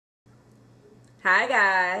Hi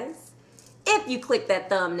guys. If you click that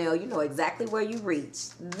thumbnail, you know exactly where you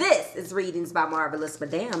reached. This is Readings by Marvelous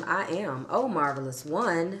Madame. I am, oh Marvelous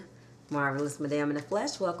One, Marvelous Madame in the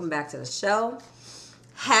flesh. Welcome back to the show.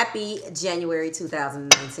 Happy January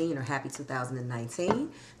 2019 or happy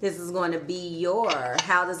 2019. This is going to be your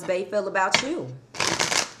How Does Bae Feel About You?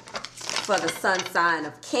 For the sun sign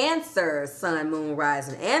of Cancer, Sun, Moon,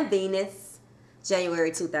 Rising, and Venus,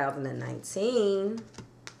 January 2019.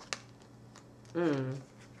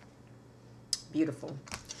 Beautiful.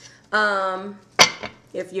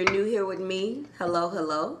 If you're new here with me,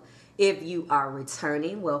 hello. If you are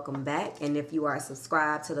returning, welcome back. And if you are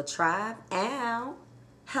subscribed to the tribe,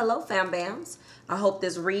 hello fam bams. I hope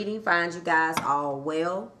this reading finds you guys all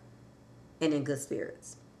well and in good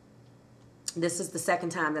spirits. This is the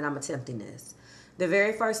second time that I'm attempting this. The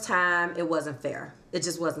very first time, it wasn't fair. It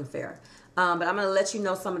just wasn't fair. But I'm going to let you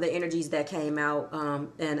know some of the energies that came out. And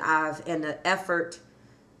in the effort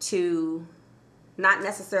to not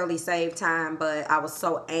necessarily save time, but I was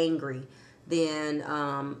so angry. Then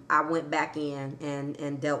I went back in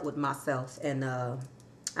and dealt with myself. And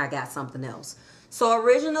I got something else. So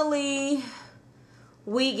originally,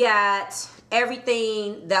 we got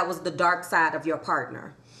everything that was the dark side of your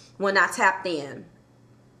partner. When I tapped in,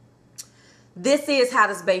 this is How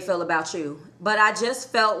Does Bae Feel About You? But I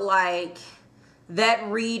just felt like that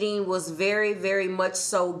reading was very much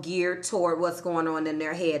so geared toward what's going on in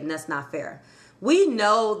their head, and that's not fair. We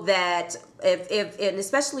know that and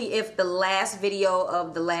especially if the last video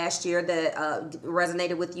of the last year that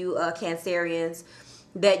resonated with you, Cancerians,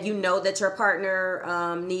 that you know that your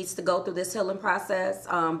partner needs to go through this healing process,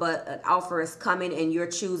 but an offer is coming and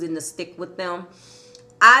you're choosing to stick with them.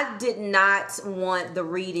 I did not want the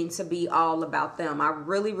reading to be all about them. I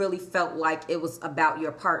really felt like it was about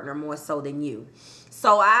your partner more so than you.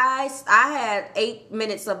 So I had 8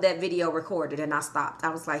 minutes of that video recorded and I stopped. I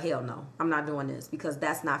was like, hell no, I'm not doing this because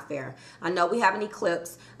that's not fair. I know we have an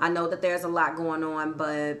eclipse. I know that there's a lot going on,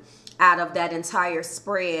 but out of that entire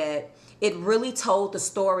spread, it really told the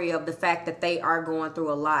story of the fact that they are going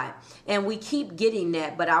through a lot. And we keep getting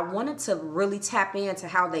that, but I wanted to really tap into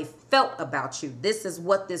how they felt about you. This is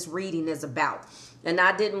what this reading is about. And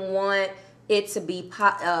I didn't want it to be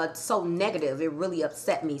so negative. It really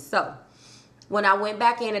upset me. So when I went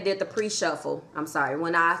back in and did the pre-shuffle,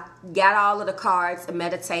 when I got all of the cards and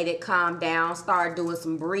meditated, calmed down, started doing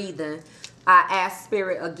some breathing, I asked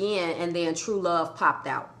Spirit again, and then True Love popped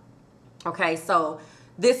out. Okay, so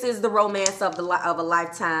this is the romance of a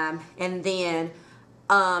lifetime. And then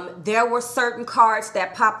there were certain cards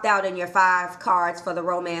that popped out in your 5 cards for the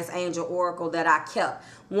Romance Angel Oracle that I kept.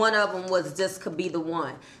 One of them was This Could Be the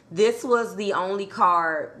One. This was the only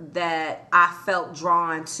card that I felt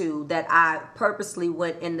drawn to, that I purposely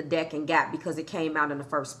went in the deck and got because it came out in the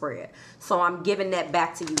first spread. So I'm giving that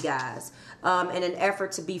back to you guys. In an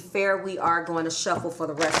effort to be fair, we are going to shuffle for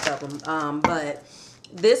the rest of them. But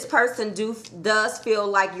this person does feel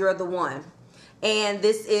like you're the one. And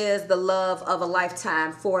this is the love of a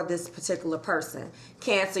lifetime for this particular person.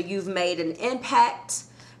 Cancer, you've made an impact.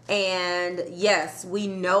 And yes, we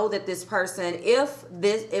know that this person, if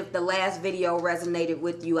the last video resonated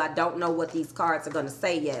with you, I don't know what these cards are going to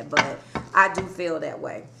say yet, but I do feel that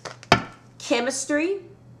way. Chemistry,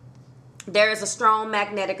 there is a strong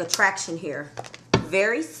magnetic attraction here.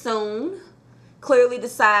 Very soon, clearly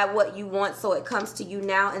decide what you want so it comes to you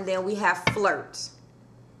now. And then we have flirt.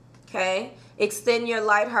 Okay, extend your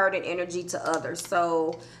lighthearted energy to others.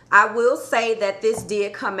 So I will say that this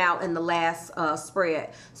did come out in the last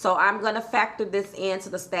spread. So I'm going to factor this into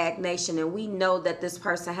the stagnation. And we know that this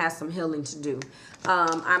person has some healing to do.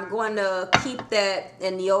 I'm going to keep that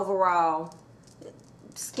in the overall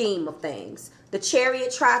scheme of things. The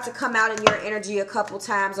Chariot tried to come out in your energy a couple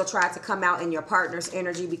times, or tried to come out in your partner's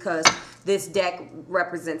energy, because this deck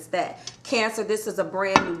represents that. Cancer, this is a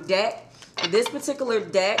brand new deck. This particular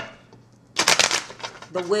deck,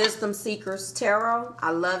 the Wisdom Seekers Tarot,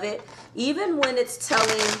 I love it. Even when it's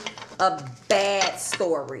telling a bad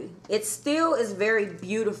story, it still is very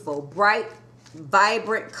beautiful. Bright,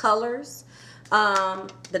 vibrant colors.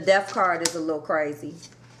 The Death card is a little crazy.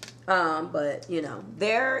 But, you know,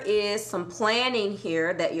 there is some planning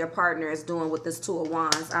here that your partner is doing with this Two of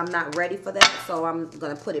Wands. I'm not ready for that, so I'm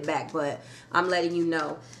going to put it back. But I'm letting you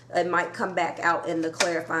know it might come back out in the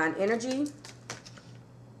clarifying energy.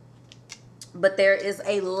 But there is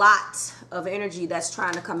a lot of energy that's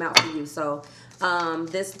trying to come out for you. So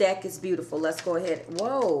this deck is beautiful. Let's go ahead,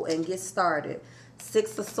 and get started.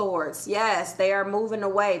 6 of Swords. Yes, they are moving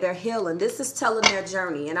away. They're healing. This is telling their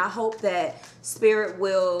journey. And I hope that Spirit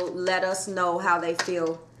will let us know how they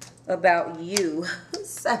feel about you.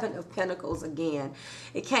 Seven of Pentacles again.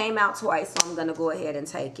 It came out twice, so I'm going to go ahead and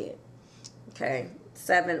take it. Okay.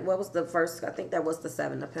 Seven. What was the first? I think that was the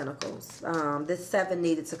Seven of Pentacles. This seven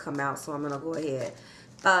needed to come out, so I'm going to go ahead.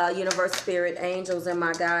 Universe, spirit, angels, and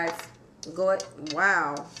my guides. Go ahead.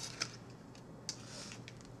 Wow.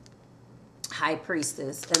 High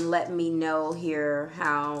Priestess. And let me know here,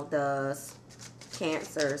 how does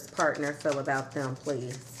Cancer's partner feel about them,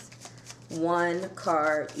 please. One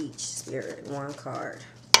card each, spirit. One card.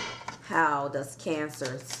 How does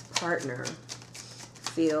Cancer's partner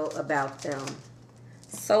feel about them?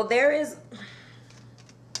 So there is,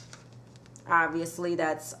 obviously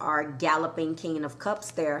that's our galloping King of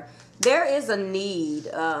Cups there. There is a need.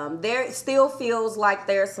 There still feels like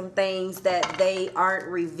there's some things that they aren't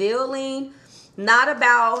revealing. Not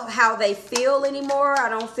about how they feel anymore. I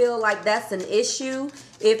don't feel like that's an issue.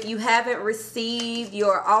 If you haven't received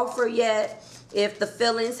your offer yet, if the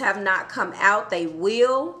feelings have not come out, they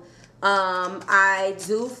will. I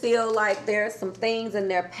do feel like there's some things in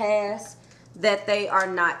their past that they are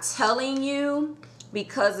not telling you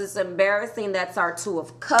because it's embarrassing. That's our Two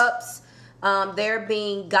of Cups. They're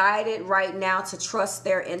being guided right now to trust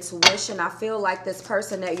their intuition. I feel like this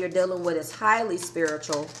person that you're dealing with is highly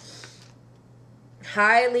spiritual.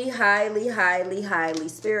 Highly, highly, highly, highly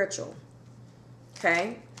spiritual.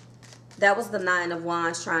 Okay? That was the Nine of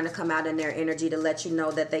Wands trying to come out in their energy to let you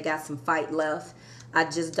know that they got some fight left. I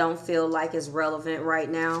just don't feel like it's relevant right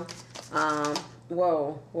now.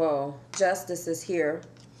 Whoa, whoa. Justice is here.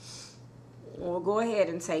 We'll go ahead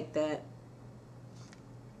and take that.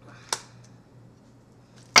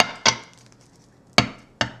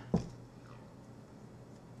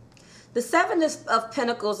 The Seven of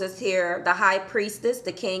Pentacles is here. The High Priestess,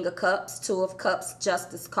 the King of Cups, Two of Cups,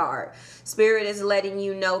 Justice card. Spirit is letting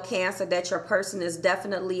you know, Cancer, that your person is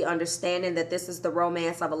definitely understanding that this is the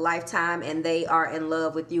romance of a lifetime and they are in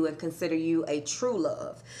love with you and consider you a true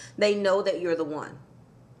love. They know that you're the one.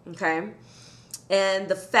 Okay? And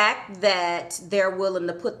the fact that they're willing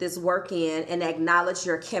to put this work in and acknowledge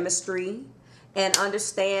your chemistry and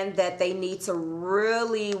understand that they need to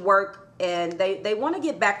really work. And they want to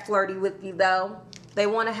get back flirty with you, though. They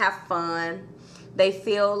want to have fun. They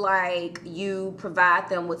feel like you provide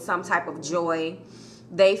them with some type of joy.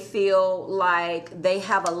 They feel like they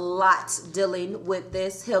have a lot dealing with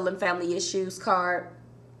this Healing Family Issues card.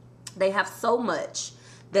 They have so much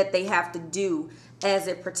that they have to do as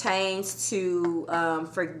it pertains to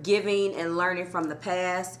forgiving and learning from the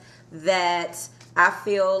past, that I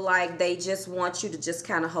feel like they just want you to just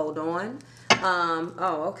kind of hold on.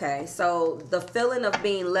 Oh, okay. So the feeling of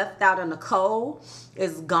being left out in the cold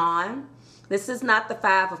is gone. This is not the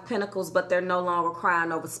Five of Pentacles, but they're no longer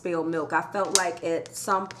crying over spilled milk. I felt like at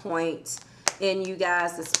some point in you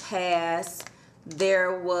guys' past,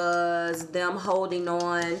 there was them holding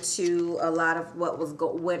on to a lot of what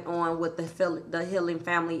went on with the Healing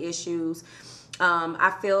Family Issues.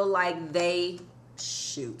 I feel like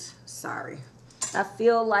I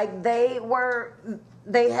feel like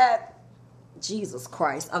they had, Jesus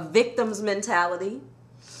Christ, a victim's mentality.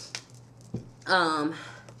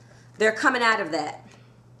 They're coming out of that.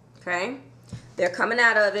 Okay? They're coming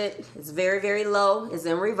out of it. It's very, very low. It's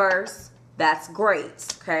in reverse. That's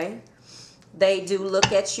great. Okay? They do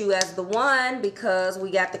look at you as the one because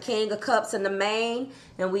we got the King of Cups in the main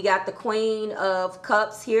and we got the Queen of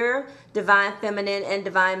Cups here. Divine Feminine and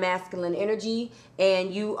Divine Masculine energy.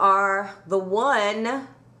 And you are the one.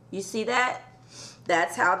 You see that?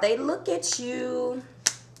 That's how they look at you.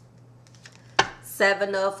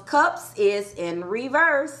 Seven of Cups is in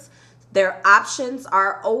reverse. Their options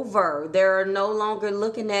are over. They're no longer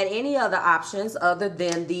looking at any other options other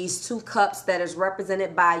than these two cups that is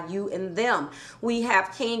represented by you and them. We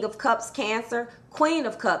have King of Cups, Cancer, Queen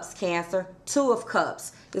of Cups, Cancer, Two of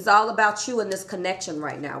Cups. It's all about you and this connection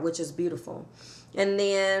right now, which is beautiful. And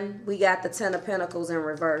then we got the Ten of Pentacles in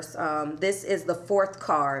reverse. This is the fourth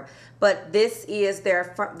card, but this is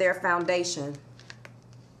their foundation.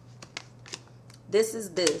 This is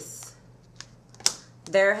this.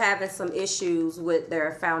 They're having some issues with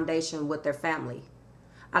their foundation, with their family.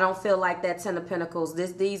 I don't feel like that Ten of Pentacles.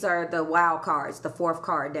 These are the wild cards, the fourth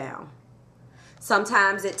card down.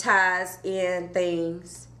 Sometimes it ties in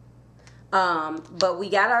things. But we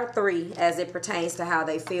got our three as it pertains to how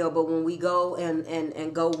they feel. But when we go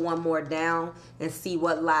and go one more down and see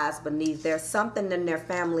what lies beneath, there's something in their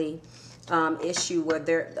family issue where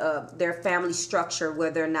their family structure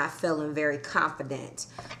where they're not feeling very confident.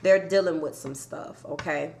 They're dealing with some stuff,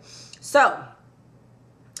 okay? So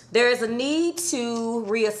There is a need to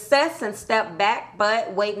reassess and step back,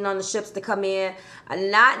 but waiting on the ships to come in.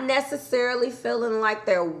 Not necessarily feeling like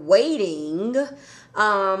they're waiting.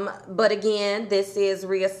 But again, this is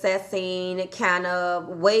reassessing, kind of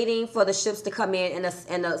waiting for the ships to come in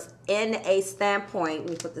a standpoint. Let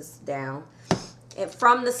me put this down. And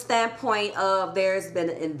from the standpoint of there's been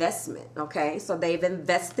an investment, okay? So they've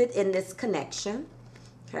invested in this connection,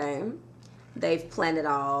 okay? They've planted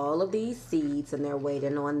all of these seeds and they're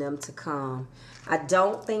waiting on them to come. I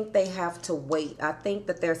don't think they have to wait. I think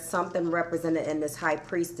that there's something represented in this high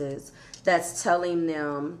priestess that's telling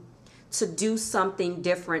them to do something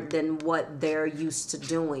different than what they're used to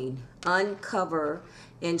doing. Uncover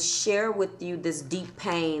and share with you this deep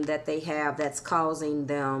pain that they have that's causing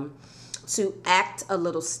them to act a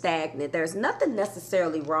little stagnant. There's nothing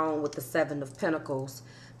necessarily wrong with the Seven of Pentacles.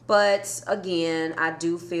 But again, I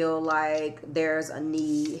do feel like there's a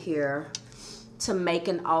need here to make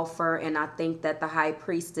an offer. And I think that the high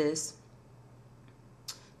priestess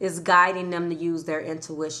is guiding them to use their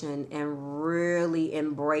intuition and really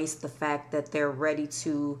embrace the fact that they're ready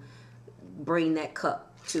to bring that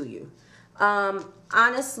cup to you.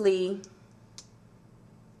 Honestly,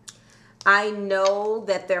 I know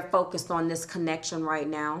that they're focused on this connection right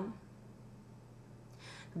now.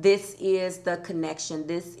 This is the connection.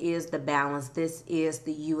 This is the balance. This is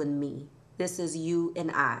the you and me. This is you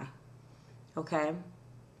and I. Okay?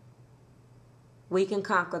 We can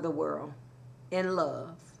conquer the world in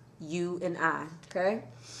love. You and I. Okay?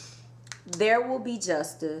 There will be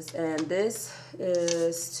justice. And this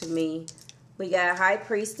is, to me, we got High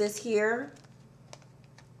Priestess here.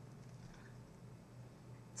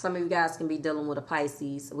 Some of you guys can be dealing with a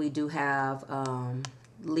Pisces. We do have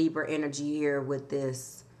Libra energy here with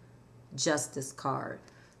this Justice card.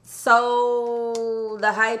 So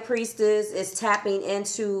the High Priestess is tapping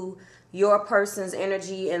into your person's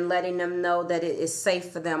energy and letting them know that it is safe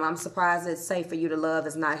for them. I'm surprised it's safe for you to love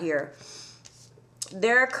is not here.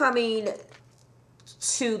 They're coming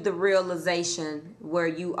to the realization where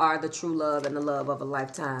you are the true love and the love of a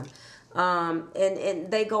lifetime.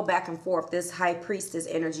 And they go back and forth. This High Priestess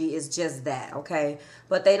energy is just that, okay?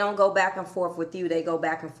 But they don't go back and forth with you. They go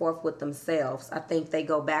back and forth with themselves. I think they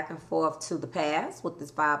go back and forth to the past with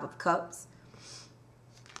this Five of Cups.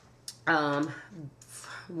 1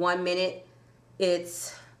 minute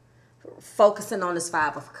it's focusing on this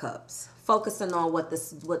Five of Cups, focusing on what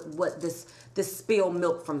this spilled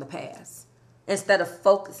milk from the past, instead of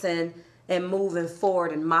focusing and moving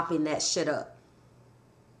forward and mopping that shit up.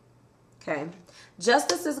 Okay,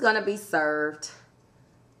 justice is going to be served.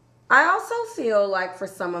 I also feel like for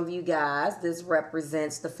some of you guys, this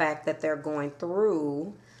represents the fact that they're going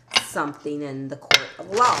through something in the court of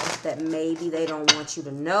law that maybe they don't want you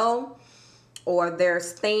to know, or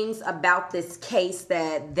there's things about this case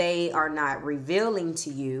that they are not revealing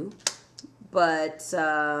to you, but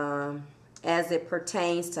as it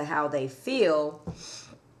pertains to how they feel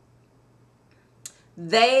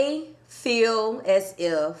as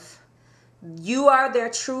if you are their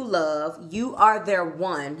true love. You are their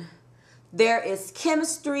one. There is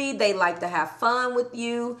chemistry. They like to have fun with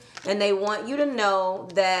you. And they want you to know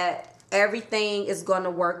that everything is going to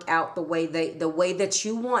work out the way that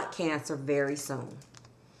you want, Cancer, very soon.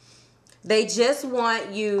 They just want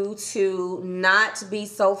you to not be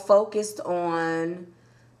so focused on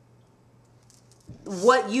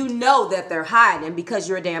what you know that they're hiding because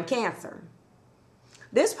you're a damn Cancer.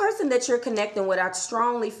 This person that you're connecting with, I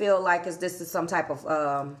strongly feel like this is some type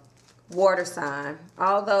of water sign.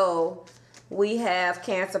 Although we have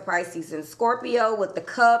Cancer, Pisces, and Scorpio with the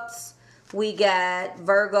cups. We got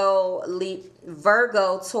Virgo,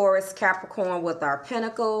 Taurus, Capricorn with our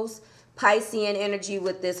pentacles. Piscean energy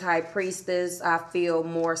with this High Priestess. I feel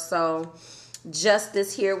more so.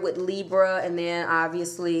 Justice here with Libra. And then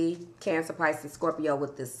obviously Cancer, Pisces, Scorpio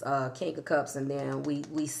with this King of Cups. And then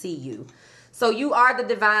we see you. So you are the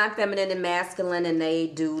divine feminine and masculine, and they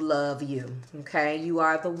do love you. Okay? You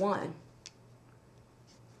are the one.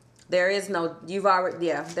 There is no,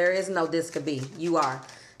 there is no this could be. You are.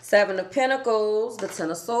 Seven of Pentacles, the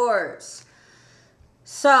Ten of Swords.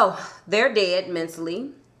 So they're dead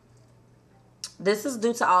mentally. This is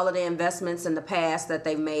due to all of the investments in the past that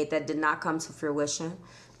they've made that did not come to fruition.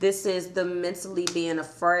 This is the mentally being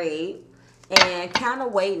afraid and kind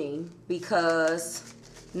of waiting because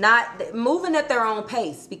not moving at their own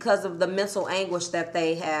pace because of the mental anguish that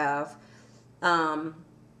they have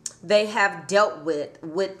dealt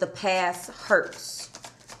with the past hurts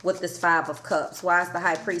with this Five of Cups. Why is the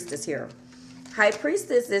High Priestess here? High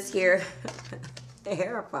Priestess is here The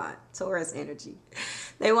Hierophant, Taurus energy.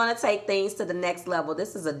 They want to take things to the next level.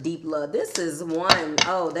 This is a deep love. This is one,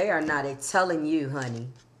 oh, they are not telling you, honey.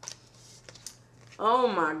 Oh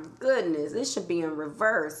my goodness. This should be in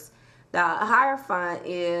reverse. The Hierophant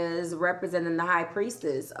is representing the High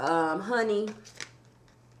Priestess. Honey,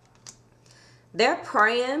 they're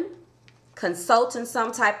praying, consulting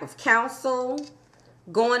some type of counsel,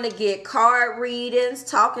 going to get card readings,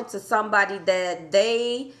 talking to somebody that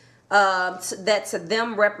they that to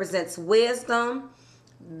them represents wisdom.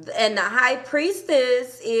 And the High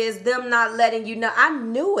Priestess is them not letting you know. I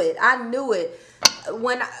knew it.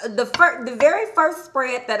 When the very first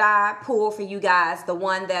spread that I pulled for you guys, the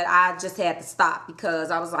one that I just had to stop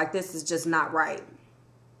because I was like, this is just not right.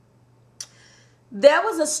 There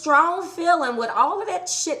was a strong feeling with all of that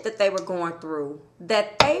shit that they were going through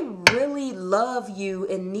that they really love you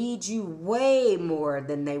and need you way more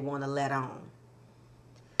than they want to let on.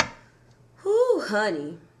 Whew,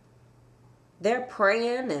 honey. They're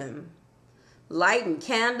praying and lighting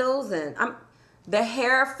candles, and the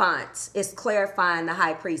Hierophant is clarifying the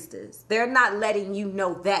High Priestess. They're not letting you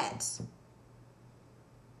know that.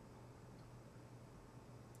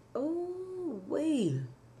 Ooh, wait.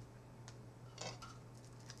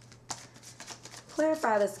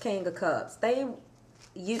 Clarify this King of Cups. I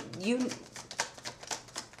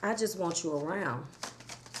just want you around.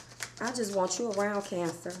 I just want you around,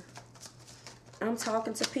 Cancer. I'm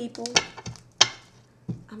talking to people.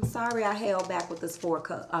 I'm sorry I held back with this Four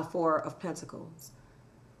of Pentacles.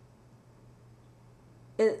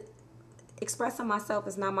 Expressing myself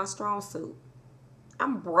is not my strong suit.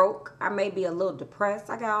 I'm broke. I may be a little depressed.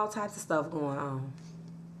 I got all types of stuff going on.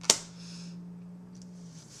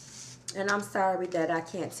 And I'm sorry that I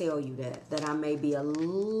can't tell you that I may be a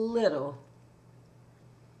little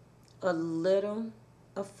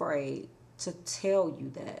afraid to tell you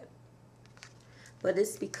that. But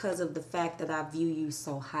it's because of the fact that I view you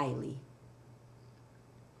so highly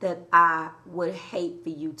that I would hate for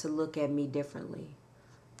you to look at me differently.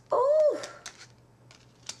 Ooh.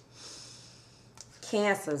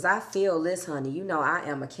 Cancers, I feel this, honey. You know I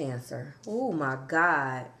am a Cancer. Oh, my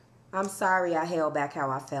God. I'm sorry I held back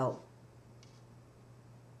how I felt.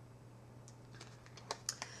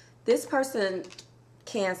 This person,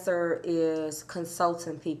 Cancer, is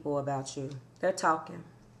consulting people about you. They're talking.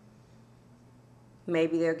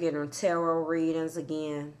 Maybe they're getting tarot readings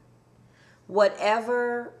again.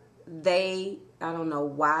 Whatever I don't know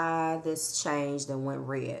why this changed and went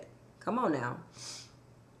red. Come on now.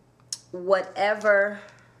 Whatever,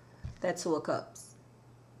 that Two of Cups.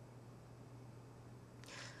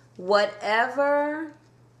 Whatever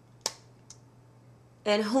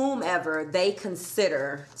and whomever they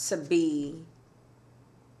consider to be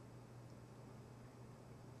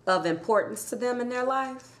of importance to them in their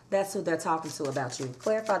life, that's who they're talking to about you.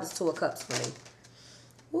 Clarify this Two of Cups for me.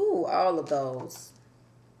 Ooh, all of those.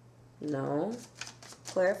 No.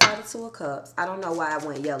 Clarify the Two of Cups. I don't know why I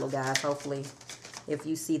went yellow, guys. Hopefully, if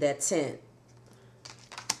you see that tint.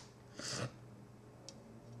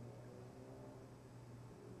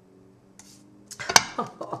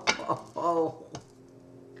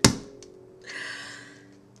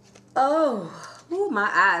 Oh. Ooh, my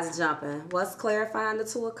eyes jumping. What's clarifying the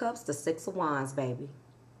Two of Cups? The Six of Wands, baby.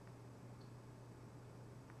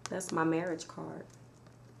 That's my marriage card.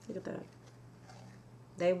 Look at that.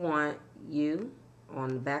 They want you on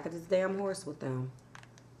the back of this damn horse with them,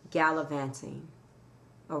 gallivanting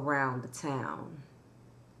around the town.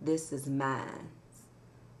 This is mine.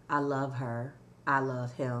 I love her. I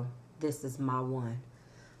love him. This is my one.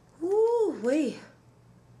 Ooh, wee.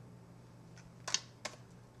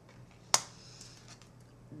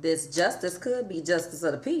 This justice could be justice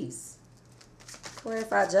of the peace.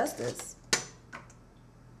 Clarify justice.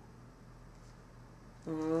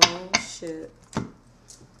 Oh, shit.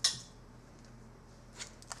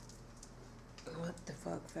 What the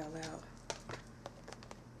fuck fell out?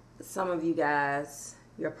 Some of you guys,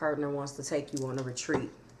 your partner wants to take you on a retreat.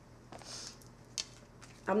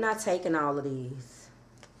 I'm not taking all of these.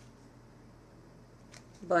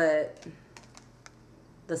 But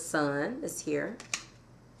the Sun is here.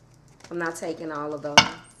 I'm not taking all of those.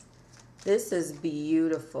 This is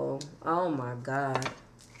beautiful. Oh my God.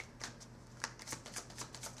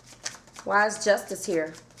 Why is justice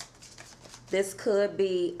here? This could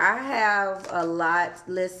be, I have a lot,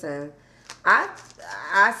 listen, I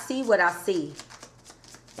see what I see.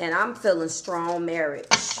 And I'm feeling strong marriage.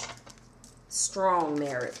 Strong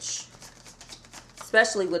marriage.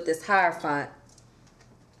 Especially with this Hierophant.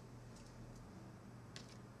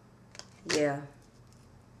 Yeah.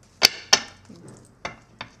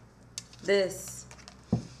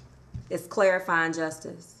 It's clarifying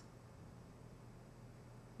justice.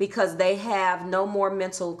 Because they have no more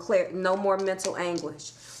mental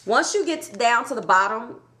anguish. Once you get down to the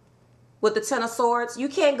bottom with the Ten of Swords, you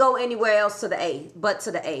can't go anywhere else to the Ace, but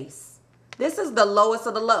to the Ace. This is the lowest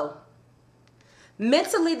of the low.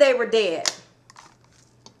 Mentally, they were dead.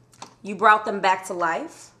 You brought them back to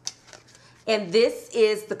life. And this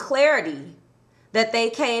is the clarity that they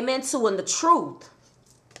came into, and the truth.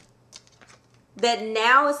 That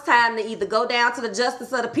now it's time to either go down to the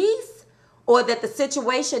justice of the peace, or that the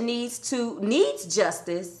situation needs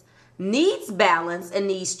justice, needs balance, and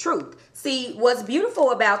needs truth. See, what's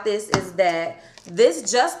beautiful about this is that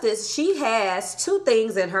this justice, she has two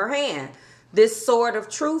things in her hand. This sword of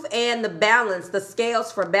truth and the balance, the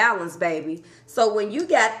scales for balance, baby. So when you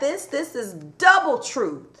got this is double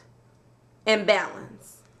truth and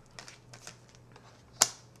balance.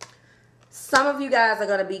 Some of you guys are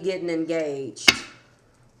going to be getting engaged.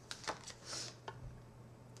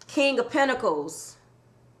 King of Pentacles.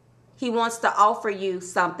 He wants to offer you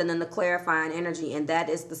something in the clarifying energy, and that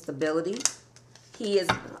is the stability. He is...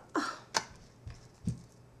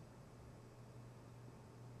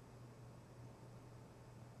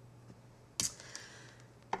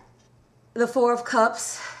 The Four of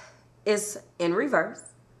Cups is in reverse.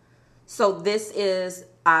 So this is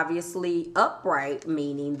obviously upright,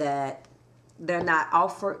 meaning that they're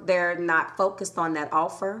not focused on that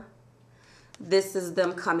offer. This is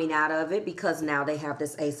them coming out of it because now they have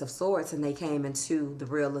this Ace of Swords and they came into the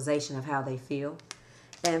realization of how they feel.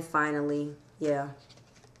 And finally, yeah,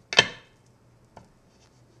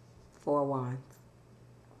 Four of Wands.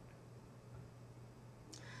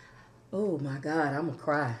 Oh my God, I'm gonna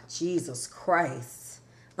cry. Jesus Christ.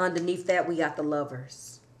 Underneath that, we got the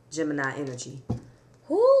Lovers. Gemini energy.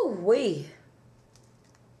 Whoo-wee.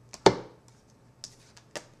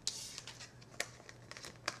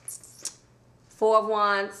 Four of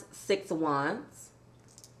Wands, Six of Wands.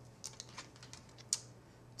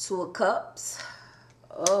 Two of Cups.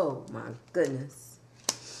 Oh my goodness.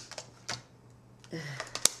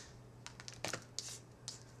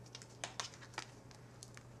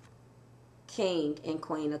 King and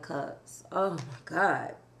Queen of Cups. Oh my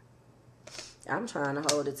God. I'm trying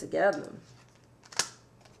to hold it together.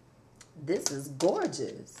 This is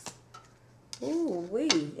gorgeous. Ooh wee.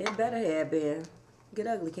 It better have been. Get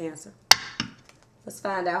ugly, Cancer. Let's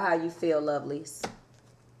find out how you feel, lovelies.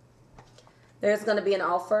 There's going to be an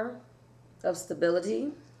offer of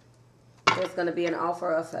stability. There's going to be an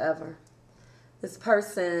offer of forever. This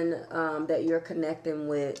person that you're connecting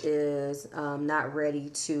with is not ready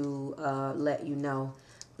to let you know,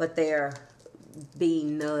 but they're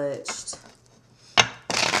being nudged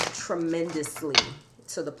tremendously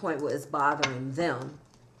to the point where it's bothering them,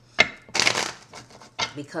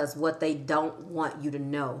 because what they don't want you to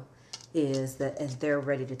know is that as they're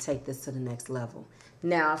ready to take this to the next level.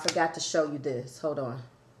 Now, I forgot to show you this. Hold on.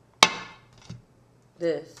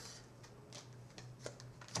 This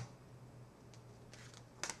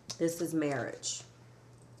is marriage.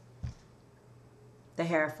 The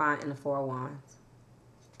Hierophant and the Four of Wands.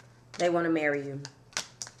 They want to marry you.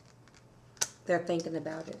 They're thinking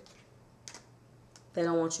about it. They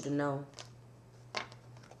don't want you to know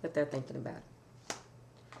that they're thinking about it.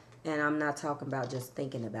 And I'm not talking about just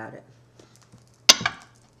thinking about it.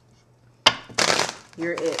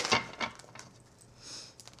 You're it.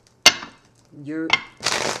 You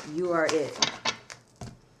are it.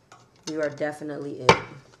 You are definitely it.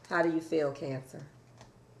 How do you feel, Cancer?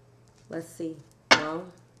 Let's see. Well,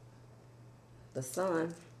 the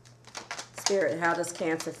Sun. Spirit, how does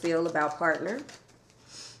Cancer feel about partner?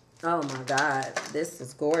 Oh my God, this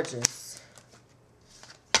is gorgeous.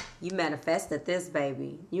 You manifested this,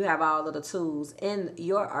 baby. You have all of the tools in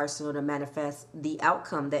your arsenal to manifest the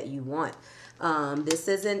outcome that you want. This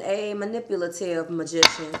isn't a manipulative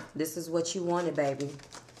magician. This is what you wanted, baby.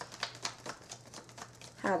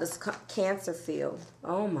 How does Cancer feel?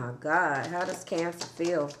 Oh my God, how does Cancer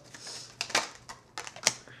feel?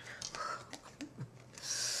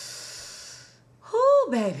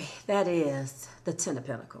 Whoo, baby, that is the Ten of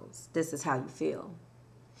Pentacles. This is how you feel.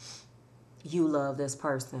 You love this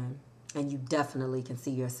person, and you definitely can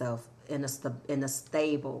see yourself in a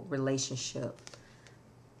stable relationship.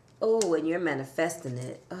 Oh, and you're manifesting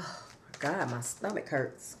it. Oh my God, my stomach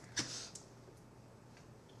hurts.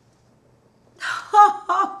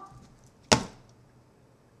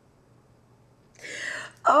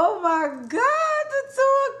 Oh my God, the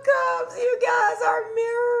Two of Cups. You guys are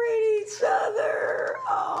mirroring each other.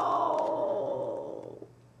 Oh.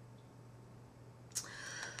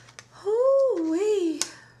 Hoo-wee.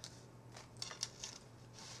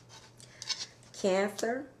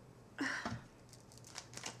 Cancer.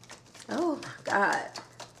 God.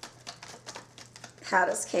 How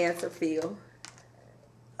does Cancer feel?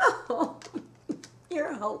 Oh,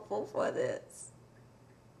 you're hopeful for this.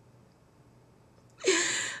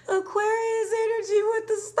 Aquarius energy with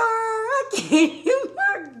the star. I can't. Oh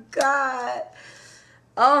my God.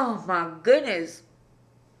 Oh my goodness.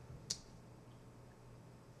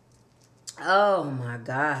 Oh my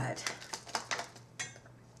God.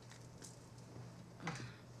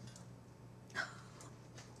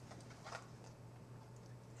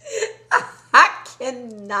 I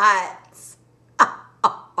cannot.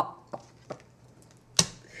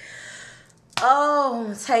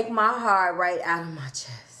 Oh, take my heart right out of my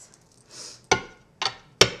chest.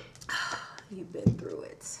 You've been through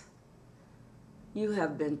it. You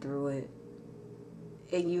have been through it.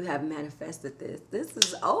 And you have manifested this. This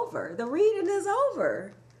is over. The reading is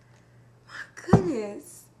over. My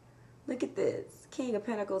goodness. Look at this. King of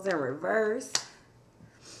Pentacles in reverse.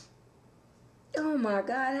 Oh my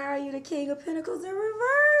God. How are you the King of Pentacles in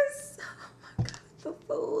reverse? Oh my God. The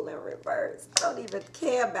Fool in reverse. I don't even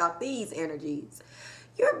care about these energies.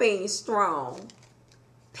 You're being strong.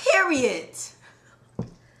 Period.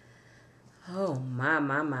 Oh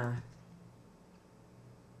my.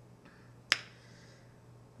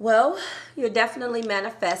 Well, you're definitely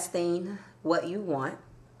manifesting what you want.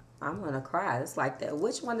 I'm going to cry. It's like that.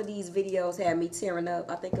 Which one of these videos had me tearing up?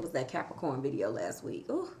 I think it was that Capricorn video last week.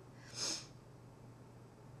 Ooh.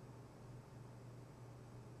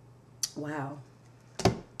 Wow.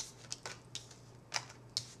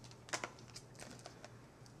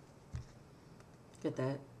 Look at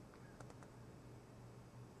that.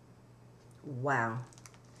 Wow.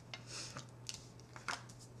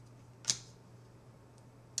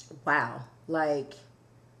 Wow. Like,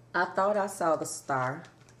 I thought I saw the star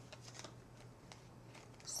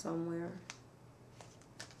somewhere.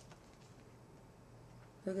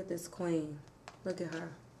 Look at this queen. Look at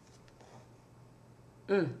her.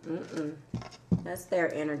 That's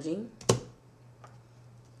their energy.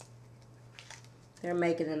 They're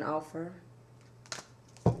making an offer.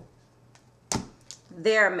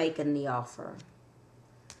 They're making the offer.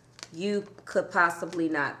 You could possibly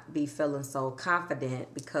not be feeling so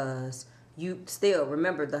confident because you still,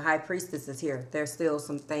 remember, the High Priestess is here. There's still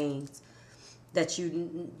some things that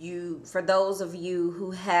you for those of you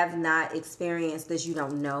who have not experienced this, you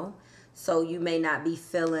don't know. So you may not be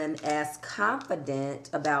feeling as confident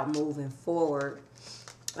about moving forward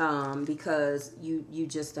because you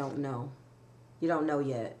just don't know. You don't know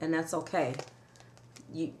yet, and that's okay.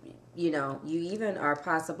 You know, you even are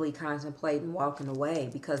possibly contemplating walking away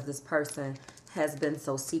because this person has been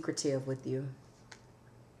so secretive with you.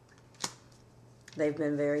 They've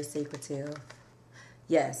been very secretive.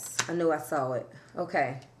 Yes, I knew I saw it.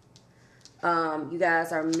 Okay. You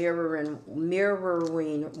guys are mirroring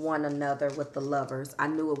one another with the Lovers. I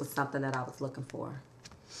knew it was something that I was looking for.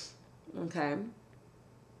 Okay.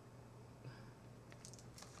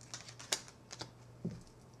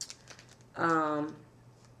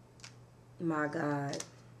 My God.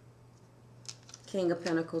 King of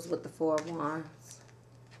Pentacles with the Four of Wands.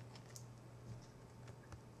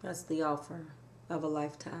 That's the offer of a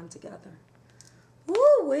lifetime together.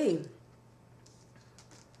 Woo-wee.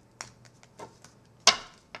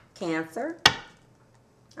 Cancer.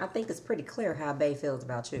 I think it's pretty clear how Bae feels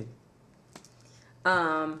about you.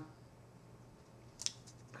 All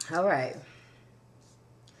right.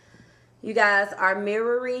 You guys are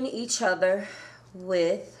mirroring each other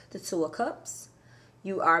with the Two of Cups.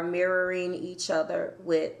 You are mirroring each other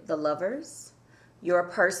with the Lovers. Your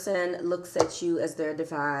person looks at you as their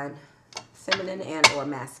divine feminine and or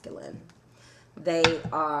masculine. They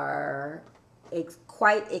are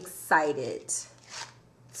quite excited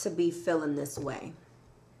to be feeling this way.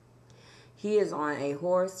 He is on a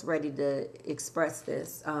horse ready to express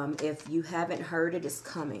this. If you haven't heard it, it's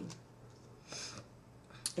coming.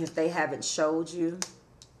 If they haven't showed you,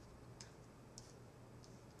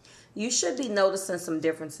 you should be noticing some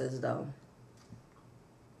differences, though.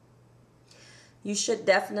 You should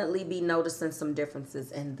definitely be noticing some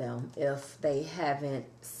differences in them if they haven't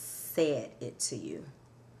said it to you.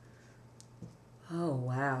 Oh,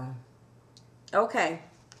 wow. Okay.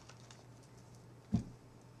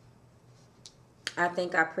 I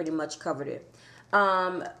think I pretty much covered it.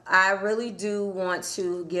 I really do want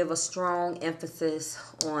to give a strong emphasis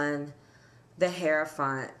on the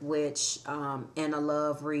Hierophant, which in a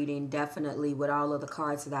love reading, definitely with all of the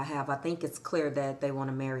cards that I have, I think it's clear that they want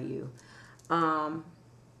to marry you.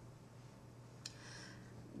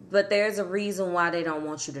 But there's a reason why they don't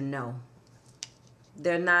want you to know.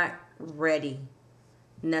 They're not ready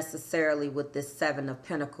necessarily with this Seven of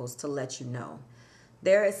Pentacles to let you know.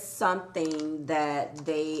 There is something that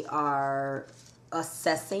they are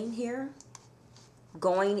assessing here,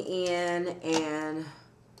 going in and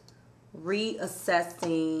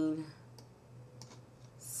reassessing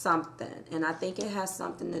something. And I think it has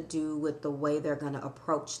something to do with the way they're going to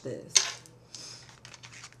approach this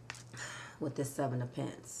with this Seven of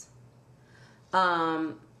Pentacles.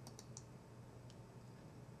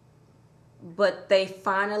 But they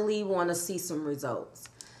finally want to see some results.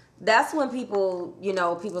 That's when people, you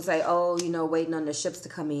know, people say, oh, you know, waiting on the ships to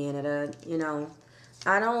come in. And, you know,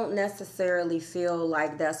 I don't necessarily feel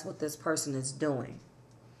like that's what this person is doing.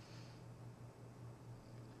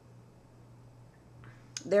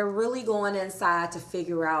 They're really going inside to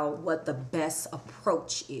figure out what the best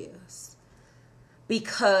approach is.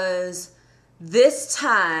 Because this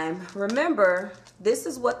time, remember, this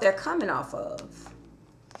is what they're coming off of.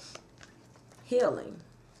 Healing.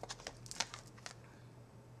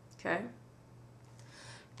 Okay.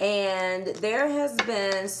 And there has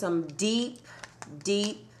been some deep,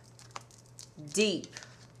 deep, deep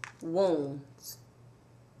wounds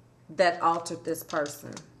that altered this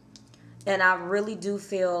person. And I really do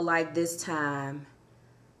feel like this time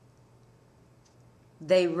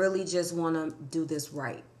they really just want to do this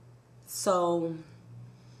right. So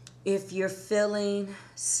if you're feeling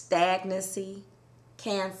stagnancy,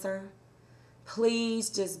 Cancer,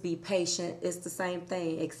 please just be patient. It's the same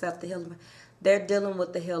thing, except the healing. They're dealing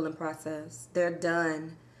with the healing process. They're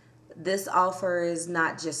done. This offer is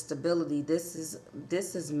not just stability. This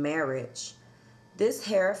is marriage. This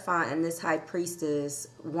Hierophant and this High Priestess,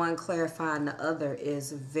 one clarifying the other,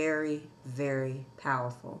 is very, very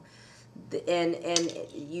powerful. And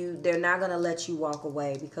they're not going to let you walk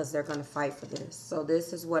away because they're going to fight for this. So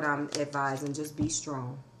this is what I'm advising. Just be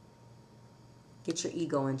strong. Get your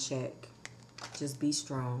ego in check. Just be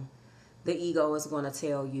strong. The ego is going to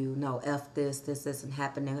tell you, no, F this. This isn't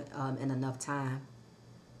happening in enough time.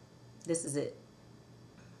 This is it.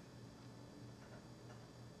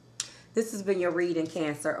 This has been your reading,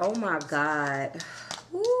 Cancer. Oh, my God.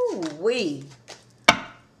 Ooh-wee.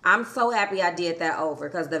 I'm so happy I did that over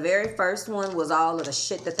because the very first one was all of the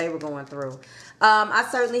shit that they were going through. I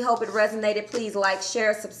certainly hope it resonated. Please like,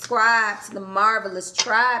 share, subscribe to the Marvelous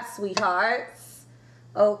Tribe, sweethearts.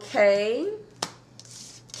 Okay.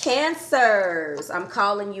 Cancers, I'm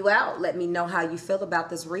calling you out. Let me know how you feel about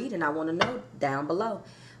this reading. I want to know down below.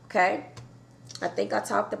 Okay. I think I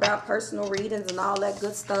talked about personal readings and all that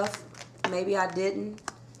good stuff. Maybe I didn't,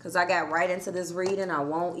 because I got right into this reading. I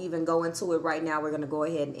won't even go into it right now. We're going to go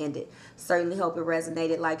ahead and end it. Certainly hope it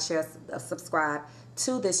resonated. Like, share, subscribe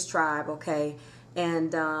to this tribe, okay?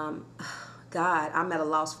 And, God, I'm at a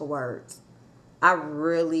loss for words. I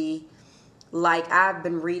really, I've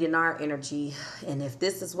been reading our energy, and if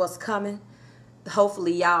this is what's coming,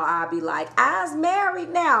 hopefully y'all, I'll be like, I's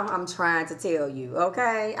married now. I'm trying to tell you,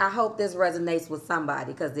 okay? I hope this resonates with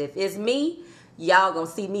somebody, because if it's me, y'all gonna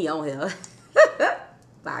see me on here.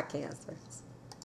 Bye, Cancer.